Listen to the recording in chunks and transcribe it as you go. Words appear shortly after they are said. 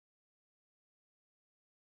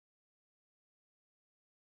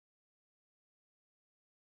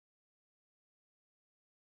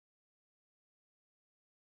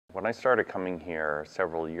When I started coming here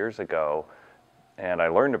several years ago and I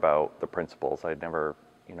learned about the principles, I'd never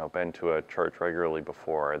been to a church regularly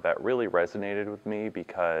before, that really resonated with me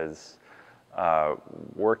because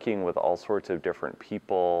working with all sorts of different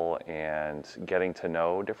people and getting to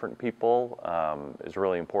know different people is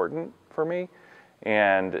really important for me.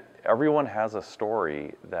 And everyone has a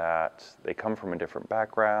story that they come from a different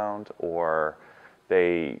background, or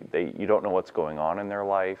you don't know what's going on in their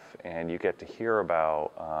life, and you get to hear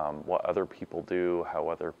about what other people do, how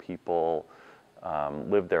other people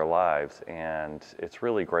live their lives, and it's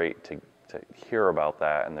really great to hear about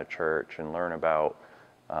that in the church and learn about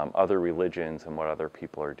other religions and what other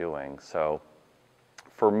people are doing. So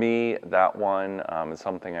for me, that one is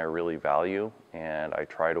something I really value, and I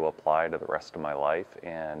try to apply to the rest of my life.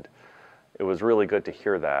 And it was really good to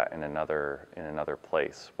hear that in another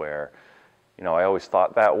place where, I always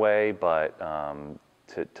thought that way, but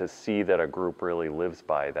to see that a group really lives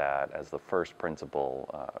by that as the first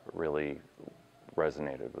principle really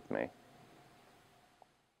resonated with me.